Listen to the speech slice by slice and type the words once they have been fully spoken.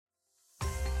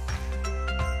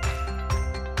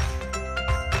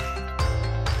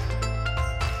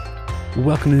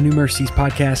Welcome to the New Mercies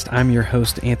Podcast. I'm your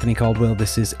host, Anthony Caldwell.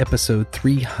 This is episode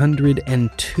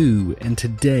 302, and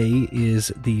today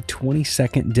is the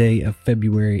 22nd day of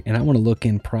February, and I want to look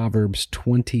in Proverbs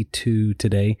 22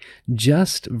 today,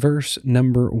 just verse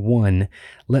number 1.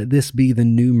 Let this be the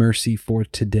new mercy for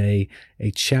today, a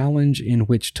challenge in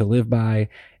which to live by,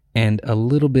 and a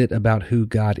little bit about who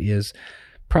God is.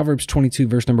 Proverbs 22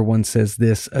 verse number 1 says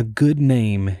this, "A good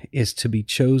name is to be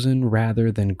chosen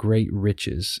rather than great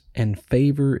riches, and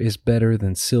favor is better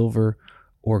than silver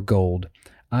or gold."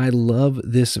 I love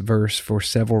this verse for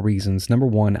several reasons. Number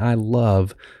one, I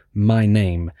love my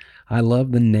name. I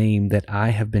love the name that I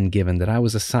have been given, that I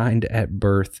was assigned at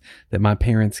birth, that my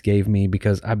parents gave me,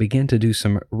 because I began to do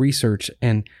some research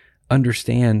and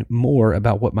understand more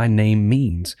about what my name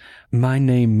means. My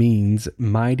name means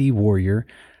mighty warrior,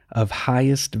 of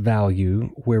highest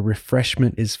value, where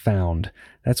refreshment is found.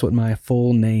 That's what my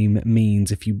full name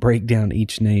means if you break down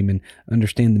each name and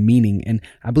understand the meaning. And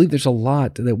I believe there's a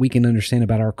lot that we can understand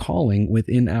about our calling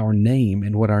within our name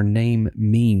and what our name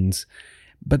means.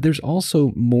 But there's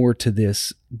also more to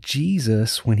this.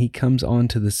 Jesus, when he comes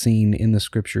onto the scene in the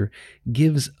scripture,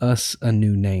 gives us a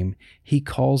new name. He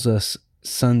calls us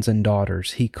sons and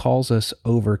daughters. He calls us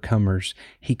overcomers.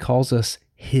 He calls us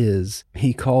His.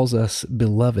 He calls us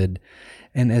beloved.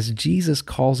 And as Jesus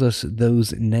calls us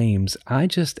those names, I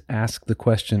just ask the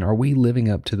question, are we living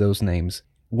up to those names?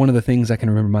 One of the things I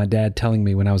can remember my dad telling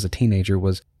me when I was a teenager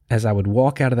was, as I would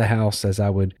walk out of the house, as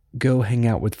I would go hang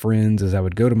out with friends, as I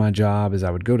would go to my job, as I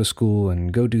would go to school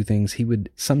and go do things, he would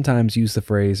sometimes use the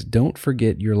phrase, "Don't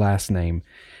forget your last name."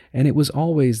 And it was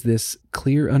always this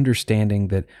clear understanding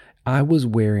that I was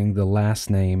wearing the last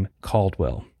name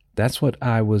Caldwell. That's what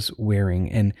I was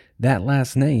wearing, and that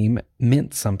last name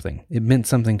meant something. It meant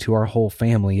something to our whole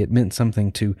family. It meant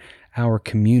something to our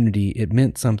community. It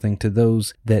meant something to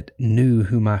those that knew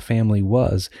who my family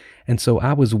was. And so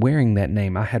I was wearing that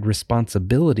name. I had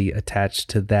responsibility attached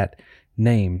to that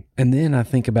name. And then I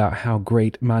think about how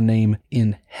great my name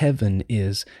in heaven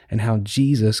is, and how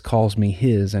Jesus calls me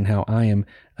His, and how I am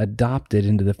adopted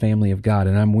into the family of God,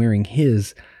 and I'm wearing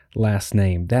His last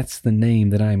name. That's the name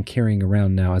that I am carrying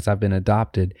around now as I've been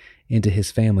adopted into His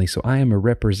family. So I am a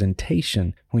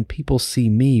representation. When people see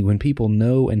me, when people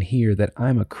know and hear that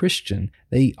I'm a Christian,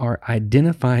 they are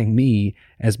identifying me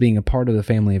as being a part of the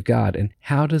family of God. And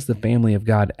how does the family of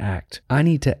God act? I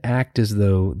need to act as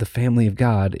though the family of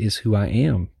God is who I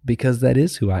am, because that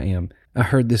is who I am. I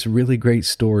heard this really great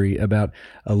story about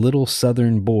a little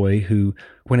southern boy who,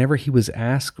 whenever he was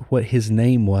asked what his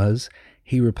name was,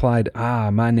 he replied,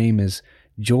 "My name is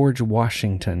George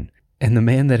Washington." And the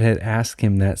man that had asked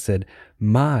him that said,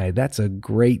 "That's a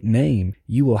great name.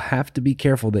 You will have to be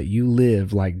careful that you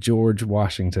live like George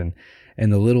Washington."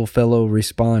 And the little fellow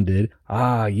responded,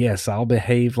 "Yes, I'll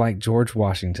behave like George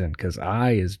Washington, because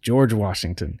I is George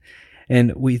Washington."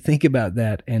 And we think about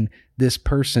that, and this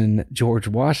person, George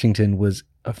Washington, was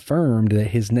affirmed that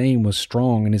his name was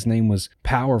strong, and his name was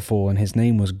powerful, and his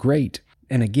name was great.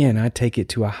 And again, I take it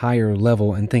to a higher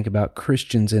level and think about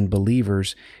Christians and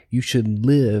believers. You should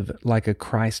live like a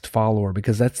Christ follower,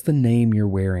 because that's the name you're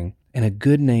wearing. And a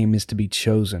good name is to be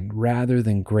chosen rather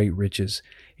than great riches.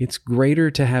 It's greater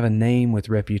to have a name with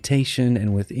reputation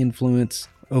and with influence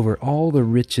over all the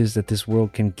riches that this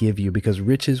world can give you, because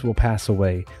riches will pass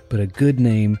away, but a good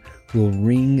name will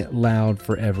ring loud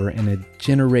forever, and a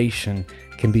generation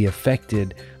can be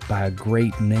affected by a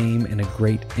great name and a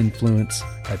great influence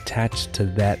attached to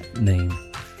that name.